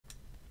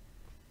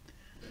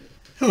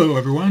Hello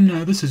everyone,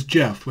 this is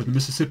Jeff with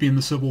Mississippi in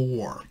the Civil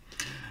War.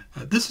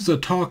 This is a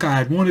talk I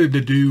had wanted to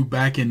do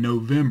back in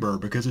November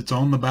because it's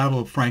on the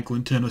Battle of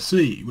Franklin,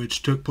 Tennessee,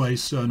 which took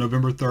place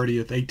November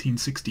 30th,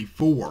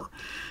 1864.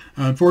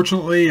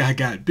 Unfortunately, I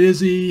got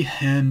busy,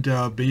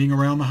 and being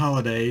around the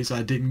holidays,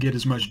 I didn't get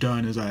as much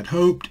done as I had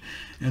hoped,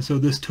 and so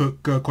this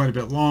took quite a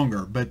bit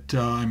longer, but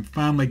I'm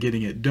finally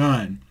getting it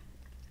done.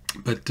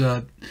 But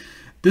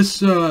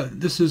this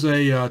is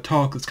a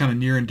talk that's kind of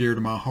near and dear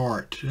to my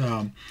heart.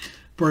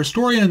 For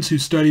historians who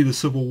study the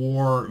Civil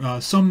War,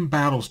 some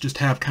battles just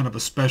have kind of a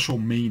special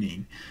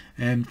meaning.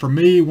 And for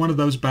me, one of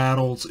those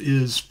battles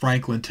is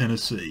Franklin,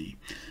 Tennessee.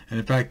 And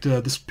in fact,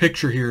 this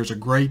picture here is a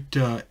great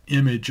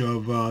image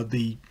of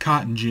the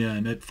cotton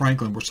gin at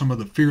Franklin, where some of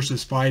the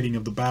fiercest fighting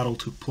of the battle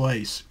took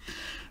place.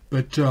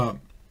 But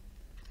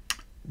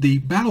the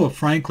Battle of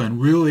Franklin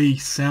really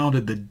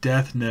sounded the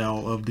death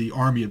knell of the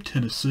Army of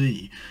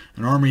Tennessee,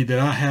 an army that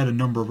I had a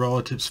number of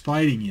relatives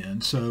fighting in.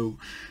 So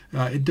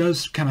it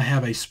does kind of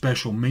have a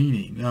special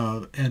meaning.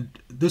 And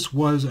this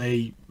was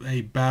a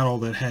battle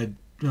that had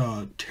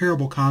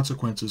terrible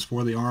consequences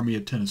for the Army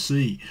of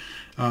Tennessee.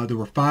 There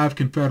were 5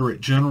 Confederate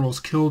generals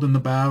killed in the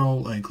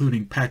battle,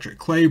 including Patrick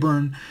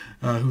Cleburne,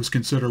 who was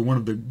considered one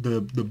of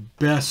the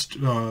best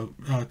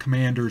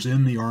commanders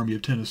in the Army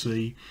of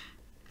Tennessee.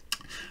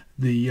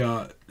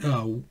 The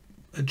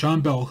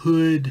John Bell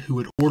Hood, who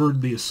had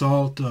ordered the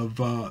assault of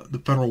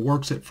the Federal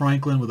works at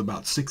Franklin with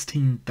about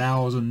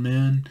 16,000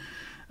 men.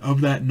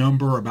 Of that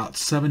number, about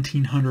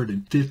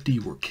 1,750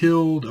 were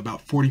killed, about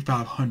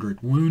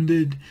 4,500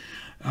 wounded.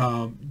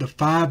 The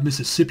 5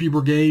 Mississippi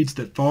brigades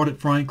that fought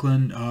at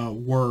Franklin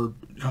were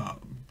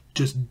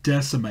just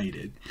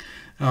decimated.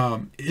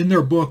 In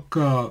their book,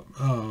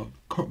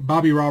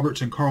 Bobby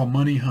Roberts and Carl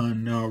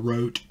Moneyhun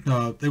wrote,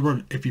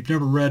 if you've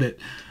never read it,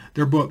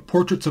 their book,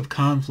 Portraits of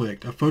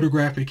Conflict, A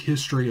Photographic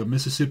History of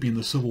Mississippi in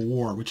the Civil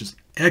War, which is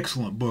an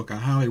excellent book. I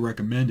highly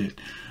recommend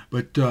it.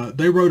 But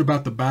they wrote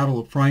about the Battle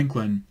of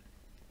Franklin,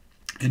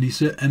 and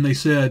they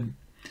said,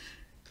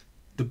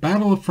 the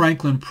Battle of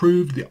Franklin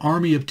proved the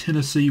Army of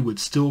Tennessee would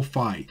still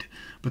fight,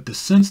 but the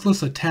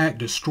senseless attack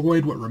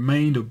destroyed what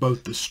remained of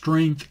both the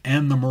strength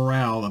and the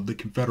morale of the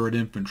Confederate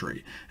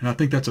infantry. And I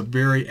think that's a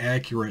very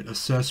accurate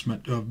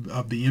assessment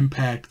of the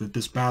impact that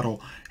this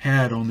battle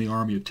had on the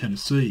Army of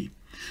Tennessee.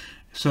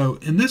 So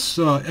in this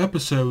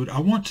episode, I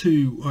want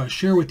to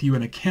share with you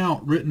an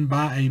account written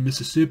by a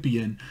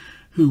Mississippian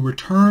who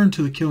returned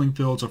to the killing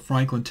fields of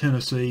Franklin,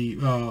 Tennessee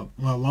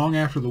long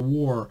after the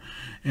war,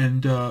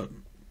 and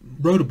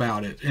wrote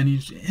about it. And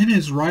in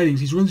his writings,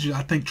 he's really just,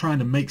 I think, trying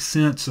to make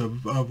sense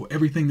of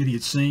everything that he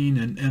had seen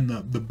and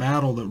the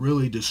battle that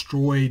really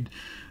destroyed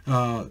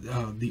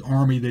the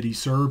army that he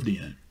served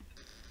in.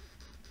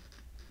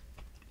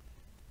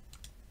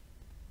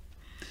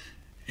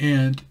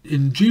 And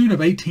in June of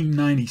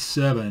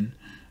 1897,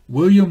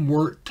 William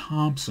Wirt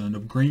Thomson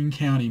of Greene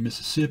County,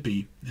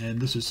 Mississippi,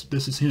 and this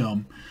is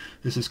him.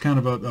 This is kind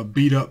of a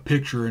beat up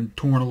picture and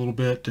torn a little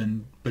bit,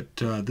 but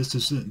this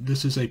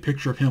is a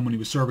picture of him when he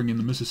was serving in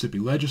the Mississippi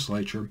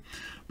legislature.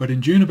 But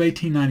in June of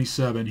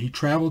 1897, he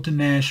traveled to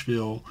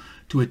Nashville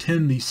to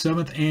attend the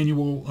 7th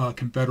annual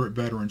Confederate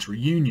Veterans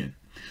Reunion.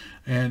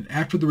 And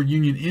after the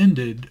reunion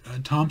ended,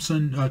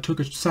 Thomson took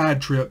a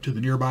side trip to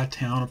the nearby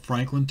town of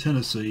Franklin,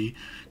 Tennessee,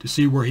 to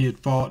see where he had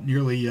fought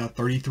nearly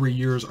 33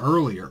 years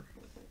earlier.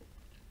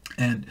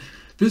 And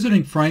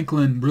visiting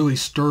Franklin really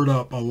stirred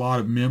up a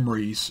lot of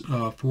memories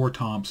for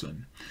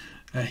Thomson.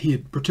 He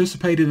had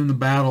participated in the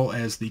battle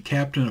as the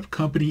captain of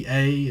Company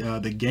A,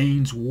 the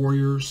Gaines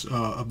Warriors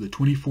of the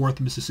 24th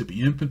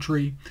Mississippi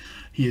Infantry.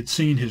 He had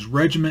seen his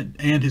regiment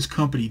and his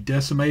company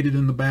decimated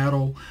in the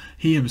battle.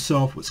 He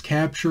himself was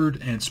captured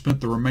and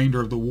spent the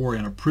remainder of the war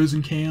in a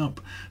prison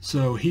camp.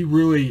 So he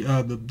really,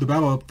 the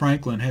Battle of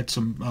Franklin had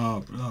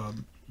some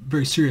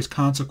very serious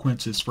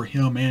consequences for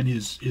him and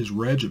his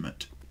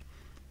regiment.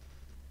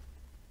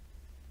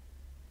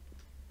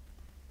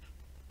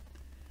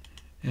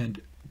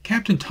 And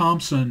Captain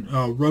Thomson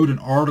wrote an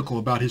article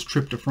about his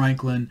trip to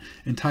Franklin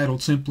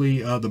entitled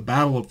simply The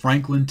Battle of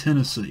Franklin,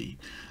 Tennessee,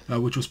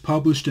 which was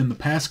published in the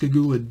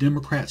Pascagoula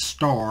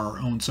Democrat-Star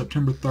on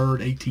September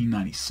 3rd,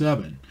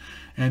 1897.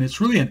 And it's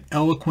really an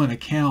eloquent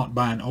account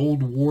by an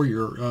old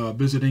warrior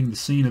visiting the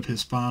scene of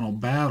his final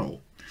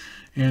battle.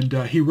 And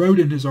he wrote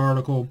in his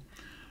article,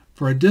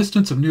 for a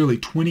distance of nearly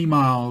 20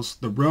 miles,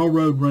 the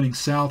railroad running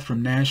south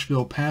from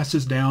Nashville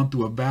passes down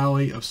through a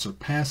valley of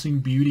surpassing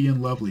beauty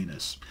and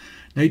loveliness.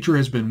 Nature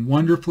has been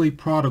wonderfully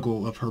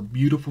prodigal of her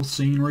beautiful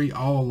scenery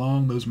all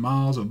along those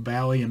miles of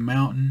valley and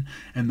mountain,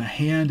 and the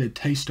hand and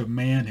taste of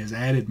man has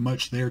added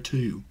much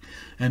thereto.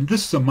 And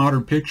this is a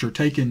modern picture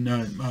taken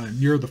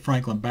near the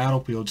Franklin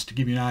battlefields to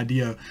give you an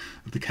idea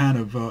of the kind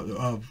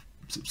of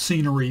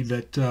scenery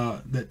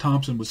that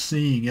Thomson was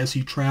seeing as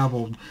he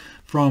traveled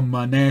from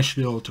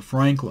Nashville to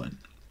Franklin.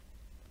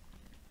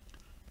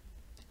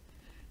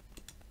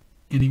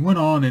 And he went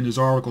on in his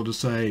article to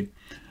say,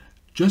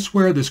 just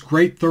where this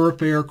great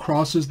thoroughfare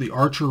crosses the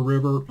Archer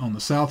River on the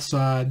south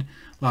side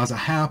lies a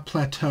high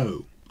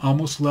plateau,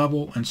 almost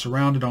level and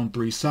surrounded on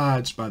three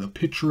sides by the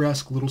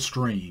picturesque little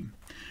stream.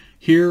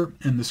 Here,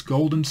 in this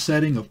golden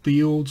setting of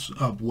fields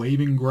of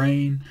waving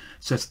grain,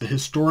 sits the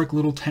historic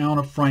little town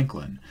of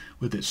Franklin,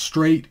 with its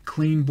straight,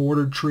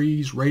 clean-bordered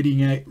trees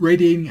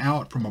radiating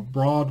out from a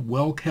broad,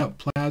 well-kept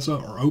plaza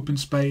or open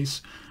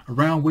space,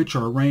 around which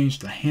are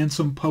arranged the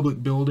handsome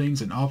public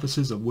buildings and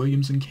offices of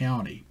Williamson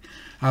County,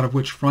 out of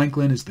which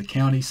Franklin is the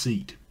county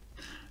seat.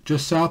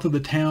 Just south of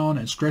the town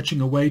and stretching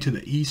away to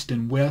the east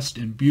and west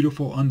in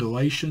beautiful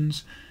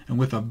undulations, and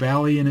with a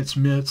valley in its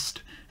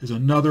midst, is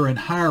another and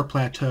higher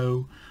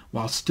plateau,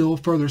 while still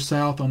further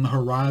south on the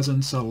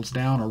horizon settles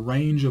down a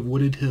range of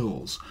wooded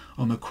hills,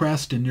 on the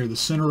crest and near the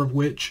center of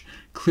which,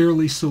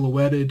 clearly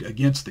silhouetted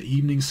against the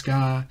evening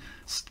sky,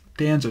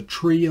 stands a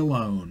tree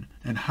alone,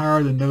 and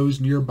higher than those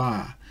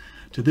nearby.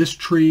 To this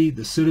tree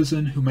the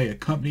citizen who may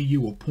accompany you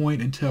will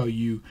point and tell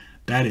you,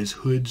 that is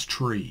Hood's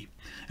tree.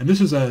 And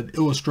this is an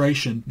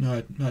illustration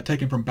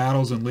taken from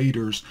Battles and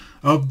Leaders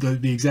of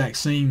the exact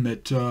scene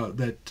that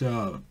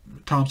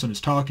Thomson is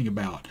talking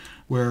about,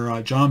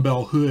 where John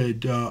Bell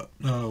Hood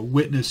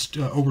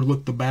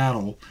overlooked the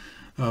Battle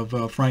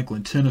of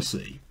Franklin,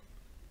 Tennessee.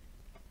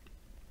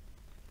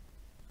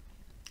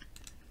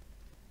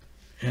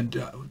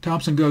 And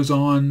Thomson goes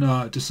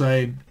on to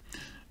say,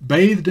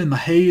 bathed in the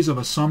haze of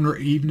a summer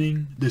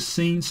evening, this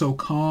scene so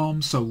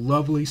calm, so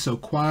lovely, so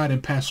quiet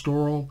and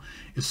pastoral,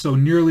 is so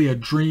nearly a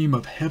dream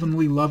of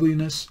heavenly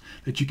loveliness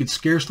that you could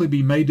scarcely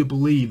be made to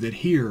believe that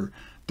here,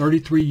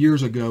 33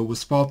 years ago,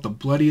 was fought the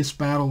bloodiest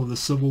battle of the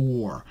Civil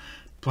War,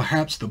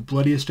 perhaps the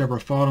bloodiest ever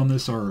fought on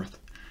this earth.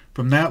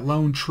 From that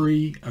lone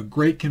tree, a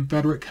great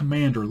Confederate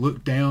commander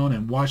looked down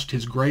and watched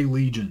his gray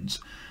legions,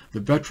 the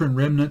veteran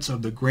remnants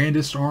of the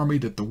grandest army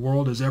that the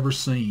world has ever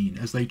seen,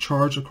 as they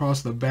charged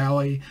across the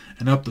valley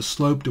and up the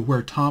slope to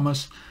where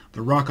Thomas,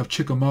 the Rock of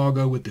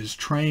Chickamauga, with his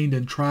trained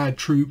and tried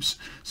troops,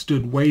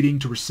 stood waiting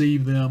to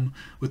receive them,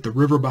 with the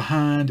river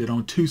behind and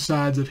on two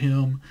sides of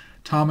him.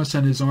 Thomas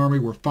and his army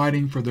were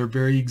fighting for their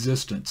very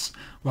existence,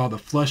 while the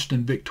flushed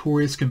and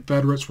victorious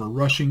Confederates were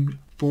rushing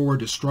forward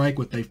to strike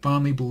what they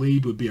fondly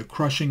believed would be a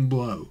crushing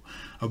blow,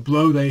 a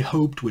blow they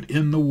hoped would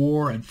end the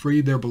war and free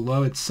their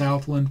beloved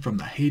Southland from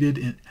the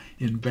hated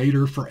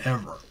invader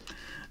forever.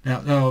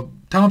 Now,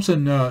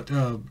 Thomson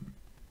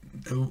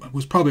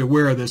was probably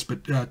aware of this,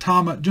 but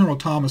General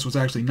Thomas was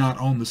actually not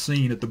on the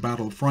scene at the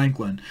Battle of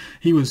Franklin.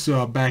 He was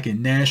back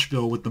in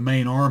Nashville with the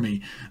main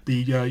army.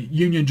 The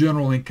Union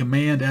general in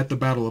command at the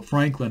Battle of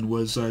Franklin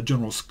was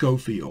General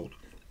Schofield.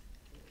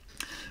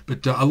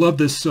 But I love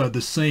this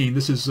scene.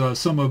 This is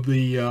some of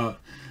the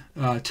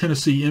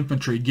Tennessee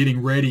infantry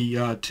getting ready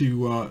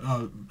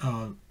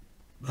to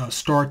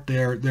start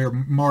their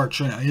march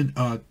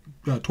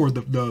toward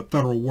the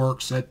Federal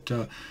works at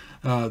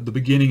the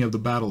beginning of the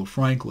Battle of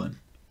Franklin.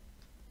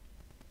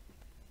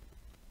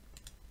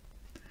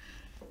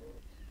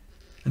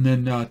 And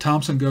then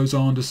Thomson goes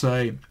on to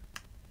say,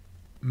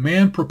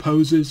 man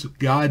proposes,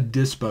 God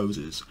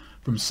disposes.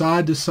 From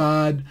side to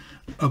side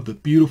of the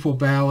beautiful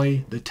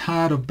valley, the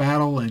tide of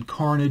battle and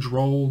carnage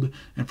rolled,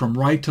 and from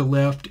right to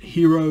left,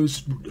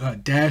 heroes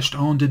dashed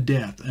on to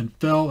death and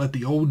fell at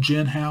the old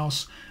gin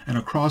house, and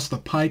across the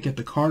pike at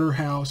the Carter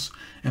house,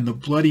 and the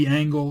bloody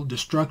angle,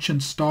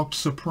 destruction stalked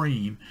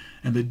supreme,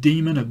 and the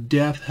demon of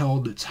death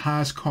held its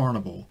highest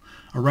carnival.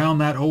 Around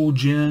that old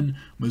gin,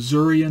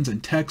 Missourians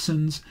and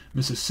Texans,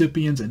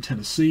 Mississippians and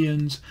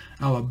Tennesseans,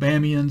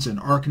 Alabamians and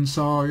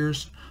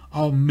Arkansasiers,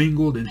 all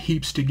mingled in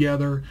heaps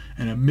together,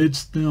 and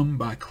amidst them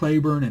by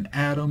Claiborne and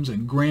Adams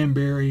and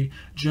Granberry,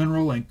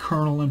 general and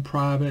colonel and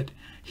private,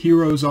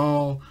 heroes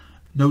all,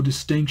 no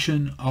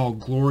distinction, all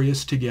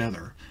glorious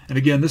together. And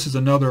again, this is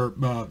another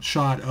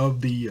shot of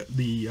the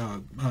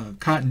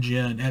cotton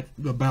gin at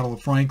the Battle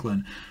of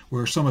Franklin,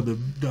 where some of the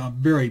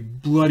very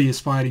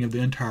bloodiest fighting of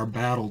the entire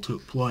battle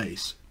took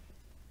place.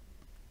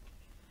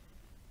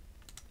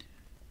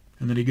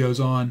 And then he goes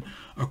on,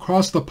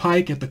 across the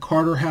pike at the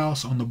Carter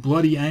house on the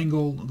bloody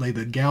angle lay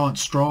the gallant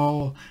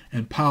straw,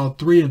 and piled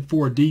 3 and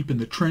 4 deep in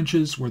the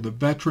trenches were the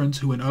veterans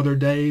who in other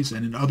days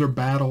and in other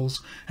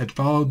battles had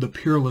followed the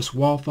peerless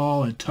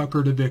Walthall and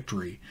Tucker to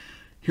victory.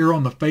 Here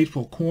on the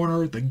fateful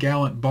corner the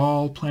gallant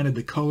Ball planted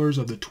the colors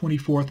of the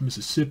 24th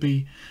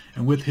Mississippi,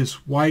 and with his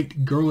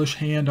white girlish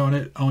hand on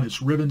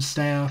its ribbon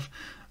staff,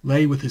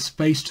 lay with his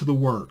face to the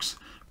works,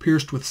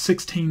 pierced with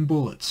 16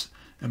 bullets,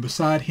 and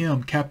beside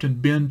him Captain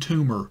Ben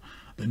Toomer,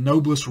 the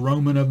noblest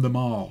Roman of them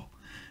all.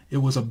 It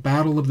was a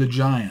battle of the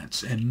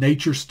giants, and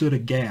nature stood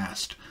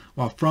aghast,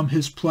 while from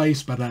his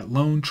place by that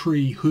lone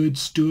tree Hood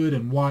stood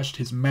and watched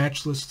his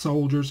matchless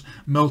soldiers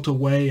melt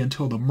away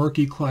until the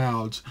murky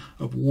clouds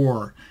of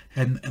war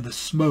and the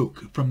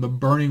smoke from the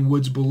burning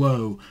woods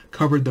below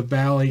covered the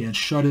valley and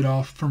shut it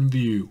off from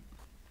view.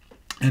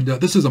 And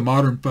this is a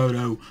modern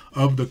photo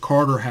of the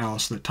Carter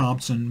house that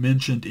Thomson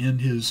mentioned in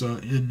his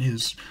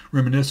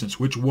reminiscence,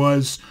 which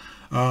was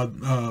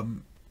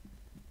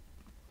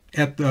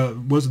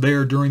was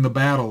there during the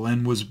battle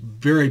and was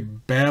very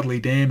badly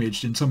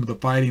damaged in some of the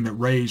fighting that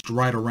raged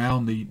right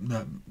around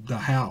the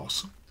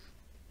house.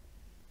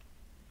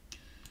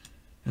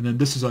 And then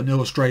this is an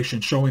illustration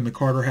showing the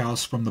Carter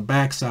House from the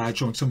backside,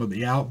 showing some of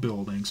the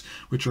outbuildings,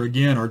 which are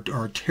again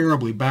are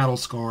terribly battle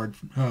scarred.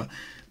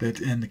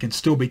 And can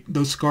still be,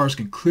 those scars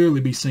can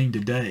clearly be seen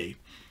today.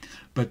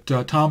 But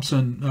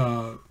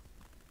Thomson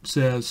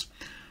says,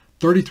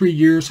 33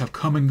 years have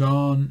come and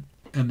gone,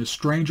 and the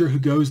stranger who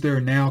goes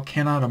there now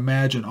cannot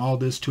imagine all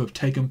this to have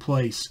taken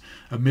place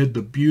amid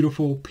the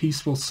beautiful,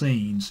 peaceful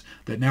scenes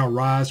that now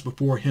rise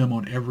before him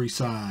on every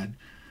side.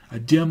 A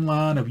dim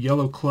line of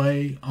yellow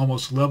clay,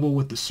 almost level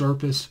with the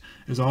surface,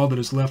 is all that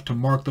is left to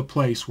mark the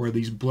place where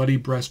these bloody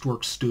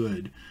breastworks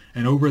stood.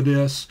 And over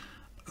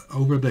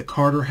the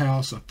Carter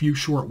House a few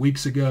short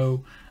weeks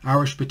ago,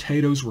 Irish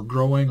potatoes were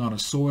growing on a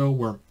soil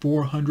where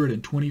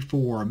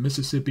 424 of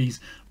Mississippi's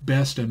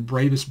best and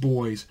bravest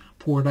boys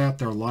poured out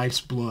their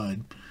life's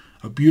blood.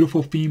 A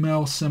beautiful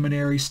female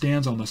seminary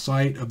stands on the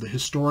site of the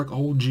historic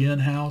old gin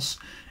house,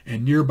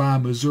 and nearby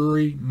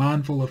Missouri,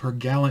 mindful of her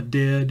gallant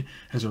dead,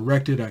 has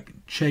erected a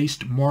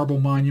chaste marble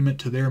monument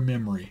to their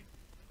memory.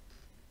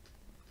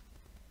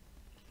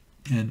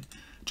 And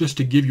just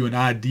to give you an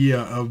idea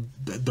of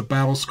the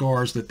battle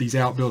scars that these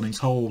outbuildings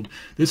hold,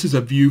 this is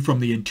a view from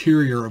the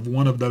interior of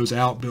one of those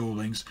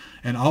outbuildings,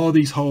 and all of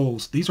these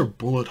holes, these are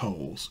bullet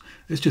holes.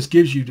 This just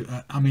gives you,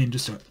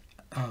 just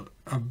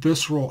a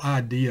visceral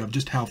idea of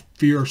just how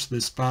fierce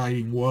this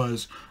fighting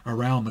was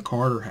around the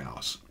Carter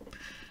House.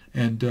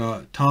 And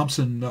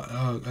Thomson,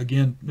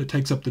 again,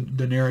 takes up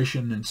the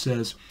narration and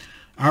says,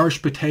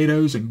 Irish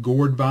potatoes and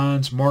gourd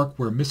vines mark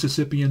where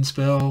Mississippians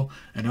fell,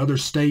 and other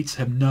states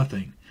have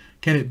nothing.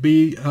 Can it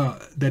be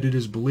that it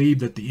is believed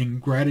that the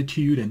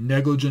ingratitude and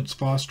negligence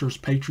fosters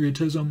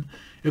patriotism?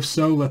 If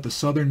so, let the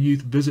Southern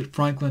youth visit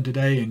Franklin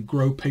today and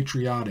grow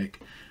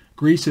patriotic.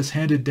 Greece has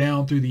handed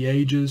down through the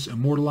ages,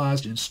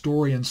 immortalized in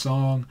story and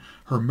song,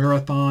 her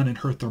Marathon and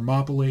her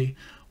Thermopylae,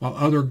 while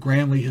other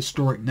grandly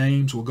historic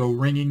names will go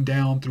ringing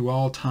down through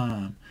all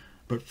time.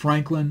 But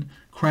Franklin,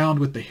 crowned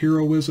with the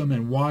heroism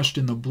and washed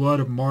in the blood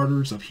of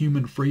martyrs of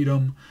human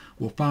freedom,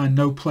 will find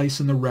no place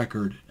in the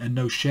record, and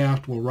no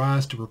shaft will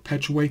rise to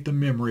perpetuate the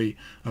memory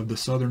of the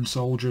Southern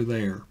soldier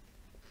there.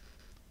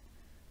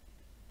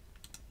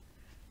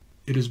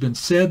 It has been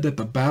said that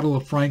the Battle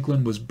of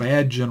Franklin was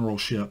bad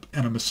generalship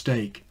and a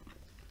mistake.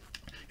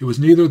 It was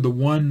neither the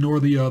one nor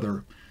the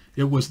other.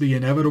 It was the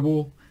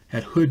inevitable.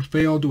 Had Hood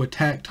failed to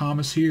attack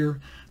Thomas here,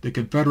 the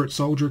Confederate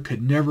soldier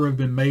could never have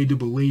been made to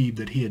believe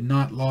that he had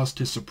not lost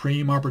his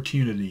supreme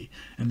opportunity,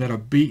 and that a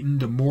beaten,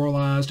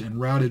 demoralized,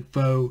 and routed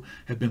foe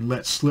had been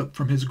let slip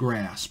from his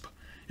grasp.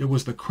 It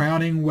was the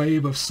crowning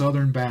wave of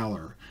Southern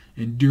valor,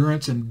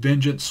 endurance and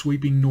vengeance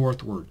sweeping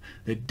northward,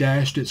 that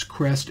dashed its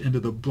crest into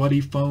the bloody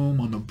foam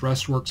on the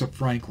breastworks of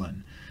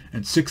Franklin.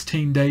 And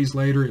 16 days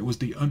later it was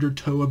the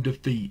undertow of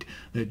defeat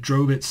that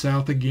drove it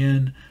south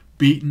again,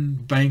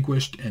 beaten,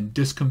 vanquished, and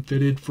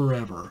discomfited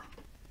forever.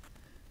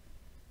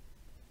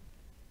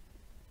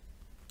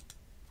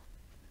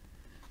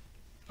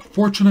 A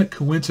fortunate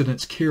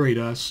coincidence carried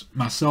us,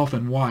 myself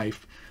and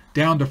wife,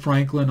 down to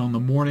Franklin on the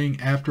morning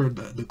after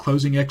the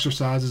closing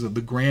exercises of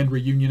the Grand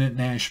Reunion at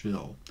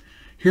Nashville.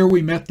 Here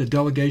we met the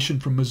delegation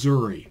from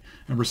Missouri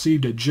and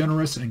received a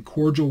generous and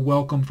cordial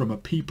welcome from a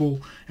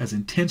people as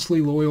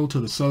intensely loyal to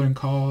the Southern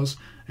cause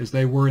as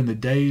they were in the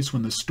days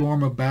when the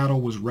storm of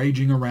battle was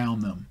raging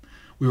around them.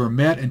 We were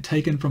met and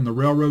taken from the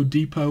railroad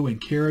depot in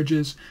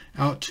carriages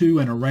out to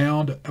and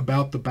around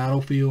about the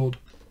battlefield,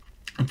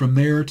 and from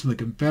there to the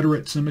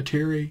Confederate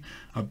cemetery,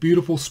 a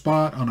beautiful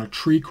spot on a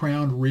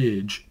tree-crowned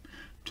ridge.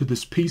 To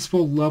this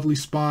peaceful, lovely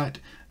spot,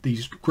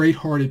 these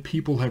great-hearted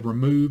people have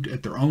removed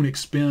at their own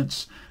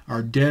expense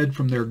our dead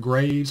from their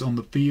graves on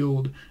the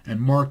field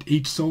and marked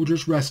each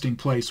soldier's resting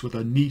place with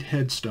a neat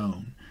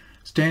headstone.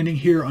 Standing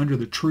here under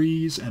the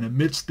trees and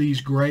amidst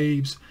these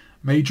graves,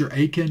 Major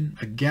Aiken,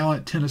 a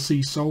gallant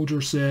Tennessee soldier,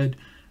 said,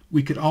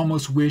 "We could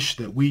almost wish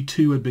that we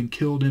too had been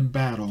killed in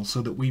battle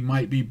so that we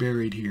might be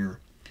buried here."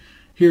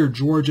 Here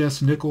George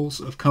S. Nichols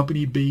of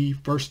Company B,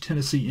 1st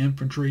Tennessee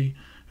Infantry,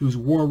 whose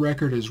war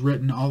record is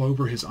written all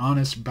over his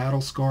honest,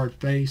 battle-scarred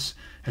face,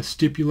 has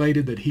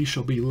stipulated that he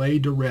shall be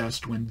laid to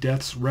rest when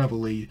death's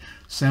reveille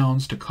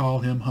sounds to call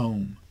him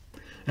home.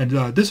 And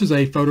this is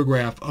a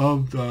photograph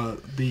of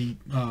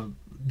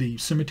the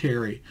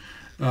cemetery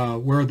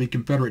where the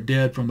Confederate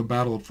dead from the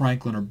Battle of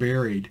Franklin are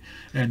buried.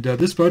 And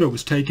this photo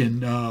was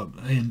taken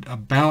in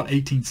about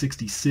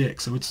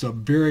 1866, so it's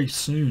very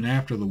soon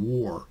after the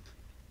war.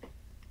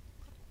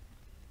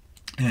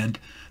 And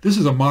this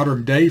is a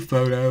modern day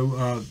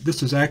photo.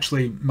 This is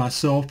actually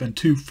myself and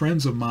two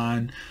friends of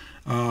mine.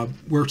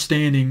 We're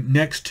standing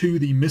next to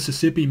the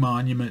Mississippi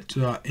Monument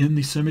in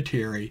the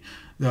cemetery.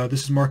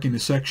 This is marking the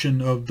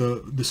section of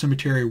the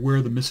cemetery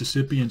where the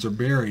Mississippians are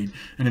buried.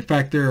 And in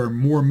fact, there are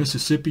more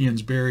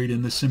Mississippians buried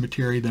in this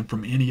cemetery than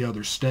from any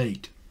other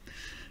state.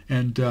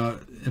 And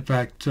in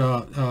fact,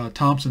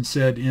 Thomson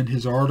said in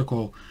his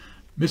article,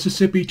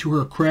 "Mississippi, to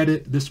her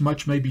credit, this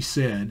much may be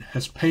said,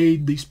 has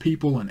paid these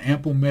people in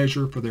ample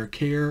measure for their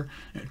care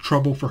and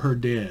trouble for her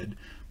dead.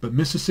 But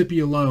Mississippi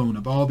alone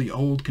of all the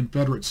old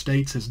Confederate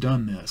states has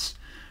done this.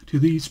 To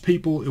these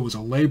people it was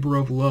a labor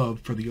of love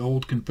for the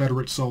old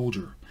Confederate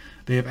soldier.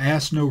 They have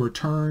asked no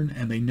return,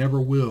 and they never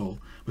will,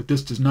 but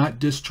this does not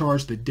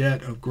discharge the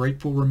debt of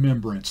grateful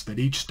remembrance that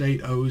each state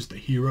owes the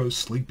heroes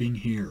sleeping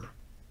here.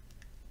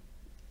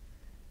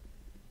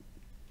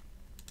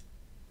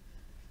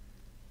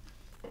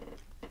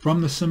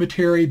 From the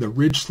cemetery, the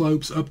ridge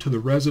slopes up to the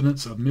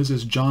residence of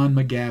Mrs. John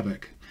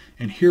McGavick,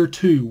 and here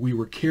too we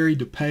were carried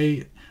to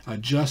pay a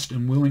just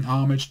and willing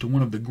homage to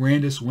one of the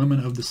grandest women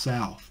of the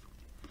South,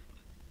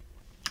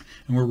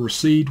 and were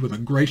received with a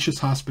gracious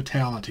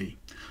hospitality.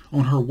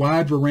 On her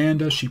wide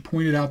veranda she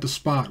pointed out the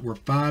spot where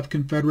 5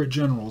 Confederate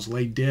generals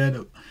lay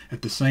dead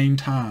at the same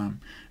time,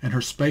 and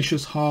her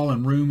spacious hall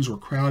and rooms were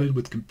crowded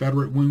with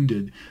Confederate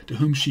wounded, to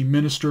whom she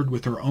ministered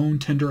with her own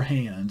tender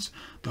hands.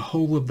 The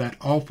whole of that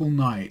awful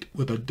night,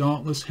 with a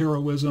dauntless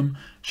heroism,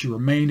 she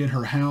remained in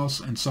her house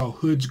and saw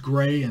Hood's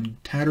gray and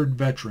tattered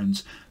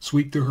veterans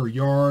sweep through her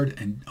yard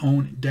and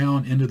on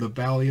down into the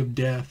valley of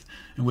death,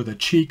 and with a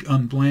cheek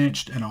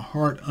unblanched and a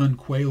heart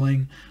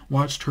unquailing,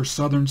 watched her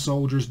Southern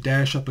soldiers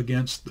dash up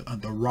against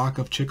the rock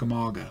of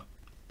Chickamauga.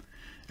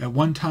 At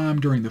one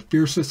time during the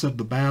fiercest of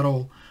the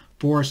battle,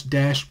 Forrest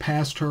dashed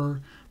past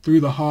her, through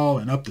the hall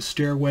and up the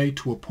stairway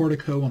to a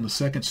portico on the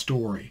 2nd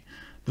story,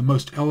 the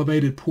most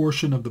elevated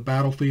portion of the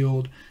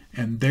battlefield,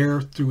 and there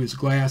through his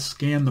glass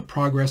scanned the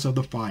progress of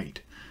the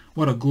fight.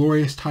 What a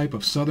glorious type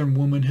of Southern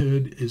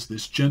womanhood is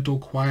this gentle,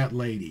 quiet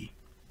lady.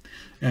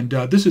 And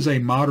this is a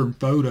modern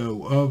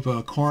photo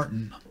of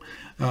Carton.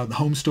 The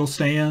home still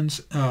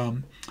stands.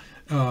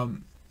 Mrs.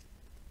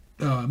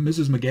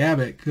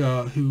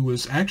 McGavick, who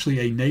was actually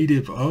a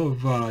native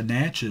of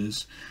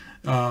Natchez,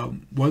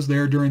 was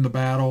there during the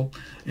battle.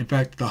 In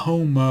fact, the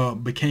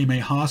home became a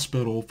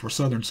hospital for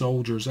Southern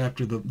soldiers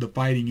after the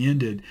fighting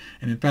ended.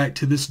 And in fact,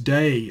 to this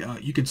day,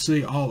 you can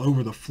see all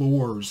over the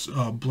floors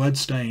blood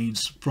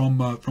stains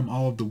from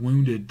all of the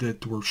wounded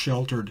that were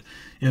sheltered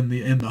in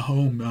the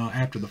home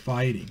after the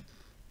fighting.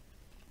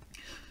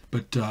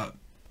 But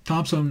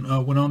Thomson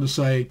went on to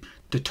say,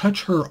 "To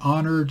touch her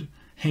honored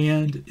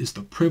hand is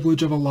the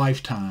privilege of a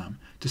lifetime.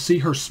 To see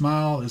her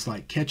smile is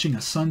like catching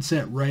a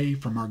sunset ray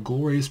from our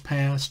glorious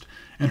past,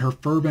 and her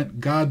fervent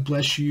 'God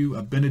bless you'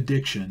 a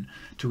benediction,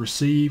 to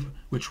receive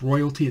which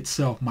royalty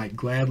itself might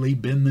gladly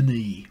bend the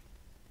knee."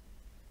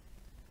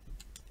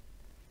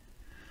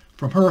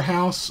 From her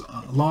house,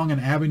 along an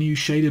avenue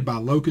shaded by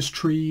locust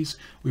trees,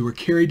 we were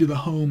carried to the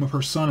home of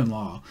her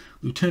son-in-law,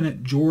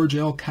 Lieutenant George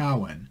L.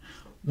 Cowan,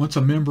 once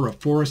a member of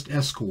Forrest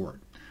Escort.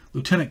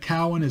 Lieutenant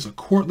Cowan is a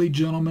courtly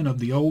gentleman of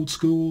the old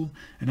school,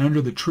 and under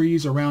the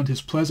trees around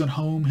his pleasant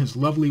home his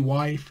lovely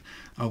wife,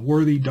 a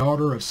worthy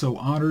daughter of so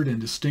honored and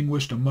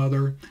distinguished a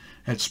mother,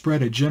 had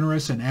spread a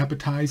generous and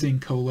appetizing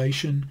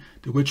collation,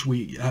 to which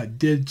we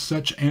did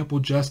such ample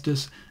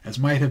justice as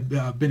might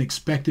have been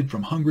expected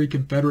from hungry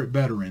Confederate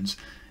veterans.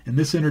 In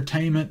this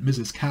entertainment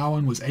Mrs.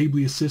 Cowan was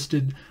ably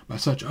assisted by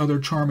such other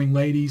charming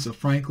ladies of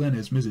Franklin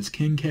as Mrs.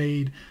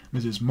 Kincaid,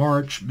 Mrs.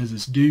 March,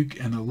 Mrs. Duke,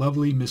 and the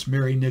lovely Miss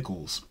Mary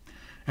Nichols.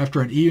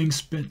 After an evening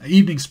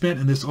spent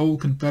in this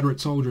old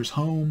Confederate soldier's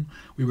home,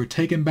 we were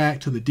taken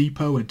back to the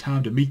depot in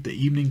time to meet the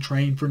evening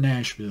train for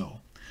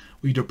Nashville.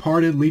 We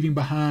departed, leaving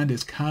behind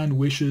as kind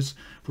wishes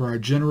for our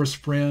generous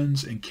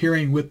friends and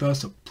carrying with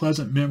us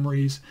pleasant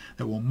memories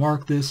that will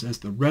mark this as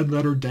the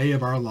red-letter day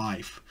of our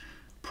life.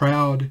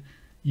 Proud,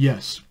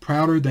 yes,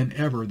 prouder than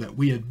ever that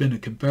we had been a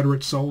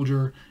Confederate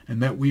soldier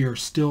and that we are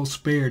still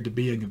spared to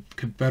be a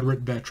Confederate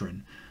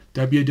veteran.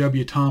 W.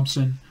 W.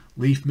 Thomson,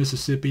 Leaf,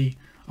 Mississippi,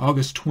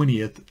 August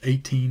 20th,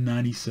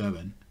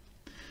 1897.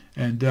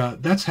 And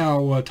that's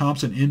how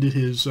Thomson ended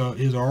his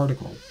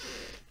article.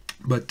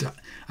 But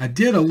I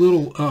did a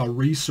little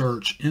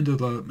research into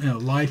the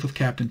life of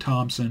Captain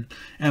Thomson,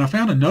 and I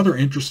found another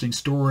interesting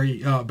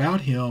story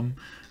about him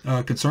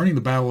concerning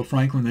the Battle of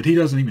Franklin that he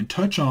doesn't even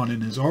touch on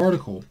in his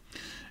article.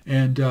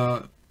 And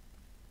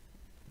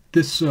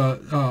this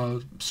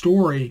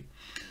story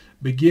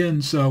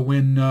begins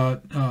when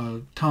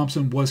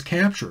Thomson was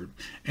captured.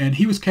 And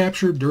he was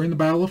captured during the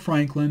Battle of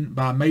Franklin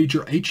by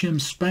Major H.M.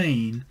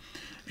 Spain.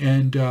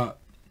 And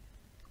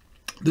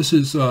this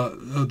is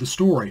the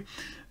story.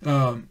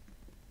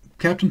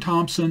 Captain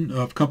Thomson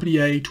of Company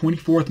A,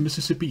 24th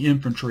Mississippi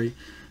Infantry,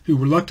 who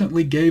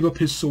reluctantly gave up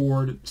his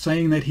sword,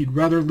 saying that he'd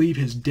rather leave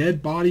his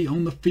dead body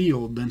on the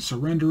field than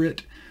surrender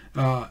it,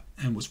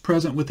 and was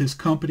present with his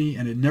company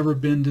and had never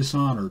been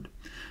dishonored.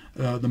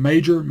 The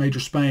Major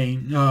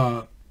Spain,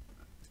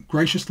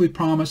 graciously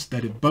promised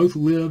that if both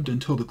lived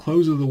until the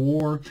close of the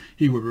war,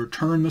 he would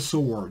return the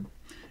sword.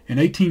 In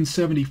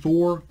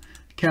 1874,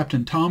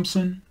 Captain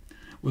Thomson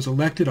was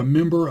elected a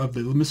member of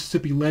the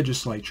Mississippi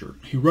legislature.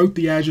 He wrote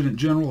the Adjutant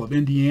General of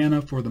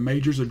Indiana for the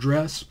Major's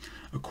address.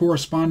 A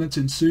correspondence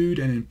ensued,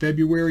 and in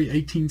February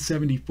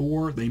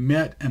 1874 they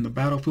met and the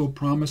battlefield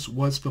promise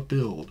was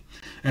fulfilled.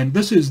 And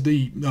this is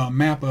the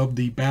map of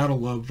the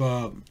Battle of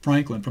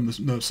Franklin from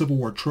the Civil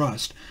War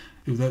Trust.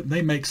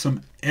 They make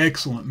some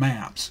excellent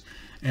maps.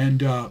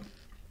 And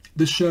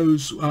this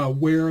shows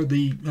where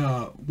the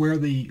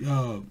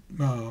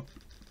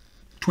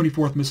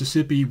 24th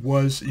Mississippi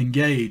was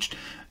engaged.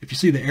 If you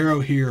see the arrow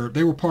here,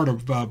 they were part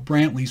of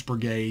Brantley's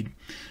brigade,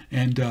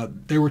 and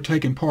they were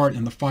taking part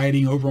in the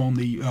fighting over on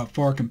the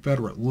far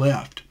Confederate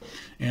left.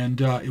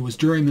 And it was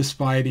during this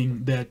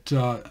fighting that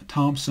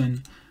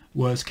Thomson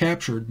was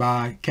captured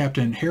by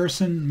Captain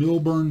Harrison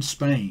Milburn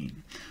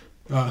Spain,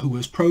 who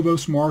was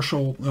provost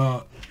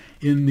marshal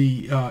in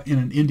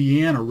an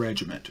Indiana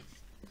regiment.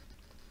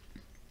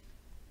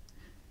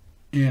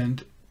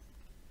 And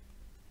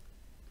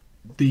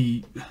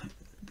the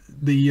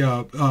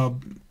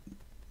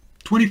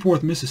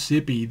 24th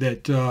Mississippi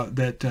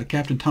that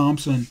Captain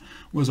Thomson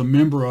was a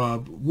member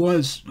of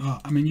was,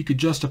 I mean, you could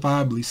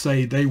justifiably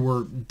say they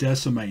were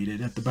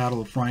decimated at the Battle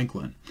of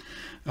Franklin.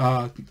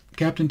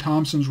 Captain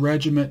Thomson's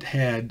regiment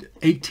had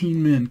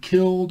 18 men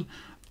killed,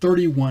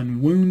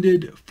 31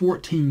 wounded,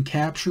 14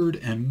 captured,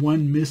 and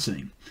 1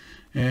 missing.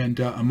 And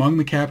among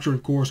the captured,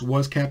 of course,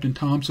 was Captain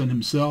Thomson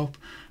himself,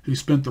 who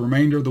spent the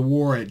remainder of the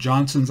war at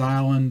Johnson's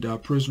Island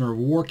prisoner of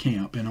war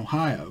camp in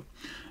Ohio.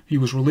 He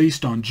was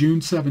released on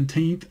June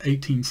 17,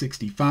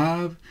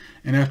 1865,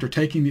 and after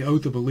taking the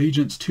oath of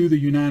allegiance to the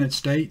United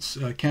States,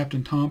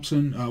 Captain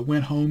Thomson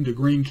went home to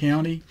Greene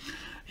County.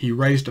 He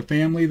raised a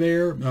family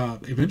there,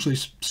 eventually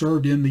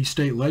served in the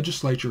state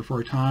legislature for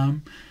a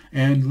time,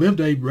 and lived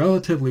a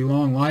relatively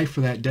long life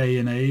for that day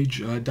and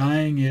age,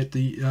 dying at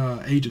the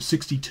age of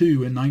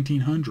 62 in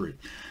 1900.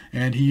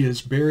 And he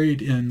is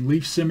buried in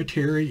Leaf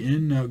Cemetery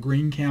in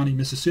Greene County,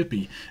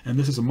 Mississippi. And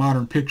this is a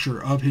modern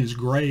picture of his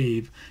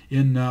grave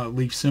in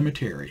Leaf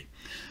Cemetery.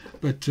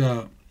 But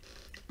I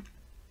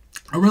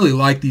really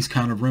like these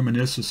kind of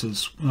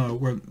reminiscences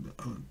where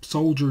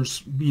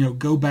soldiers,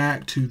 go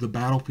back to the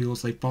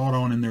battlefields they fought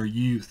on in their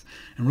youth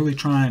and really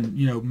try and,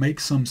 make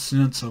some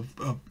sense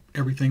of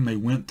everything they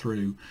went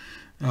through.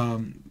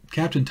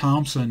 Captain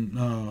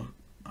Thomson,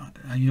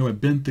 had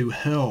been through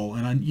hell,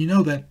 and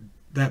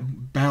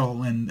that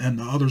battle and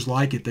the others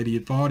like it that he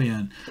had fought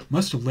in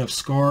must have left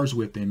scars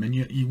with him, and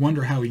you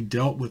wonder how he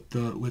dealt with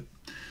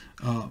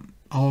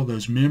all of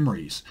those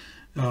memories.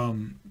 I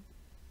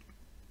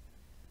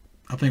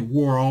think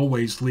war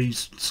always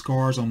leaves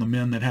scars on the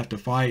men that have to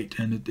fight,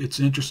 and it's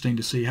interesting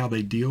to see how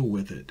they deal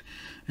with it.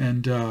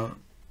 And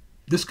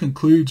this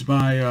concludes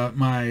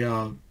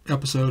my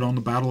episode on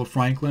the Battle of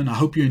Franklin. I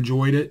hope you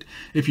enjoyed it.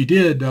 If you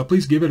did,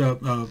 please give it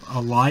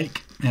a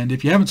like. And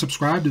if you haven't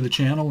subscribed to the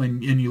channel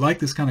and you like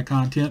this kind of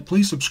content,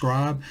 please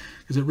subscribe,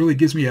 because it really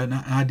gives me an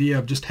idea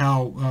of just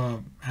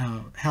how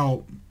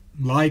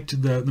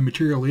liked the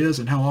material is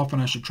and how often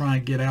I should try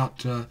and get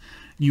out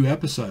new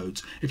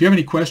episodes. If you have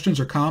any questions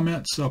or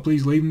comments,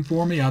 please leave them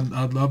for me.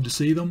 I'd love to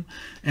see them.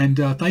 And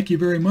thank you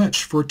very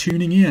much for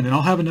tuning in. And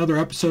I'll have another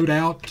episode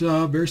out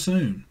very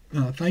soon.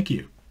 Thank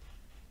you.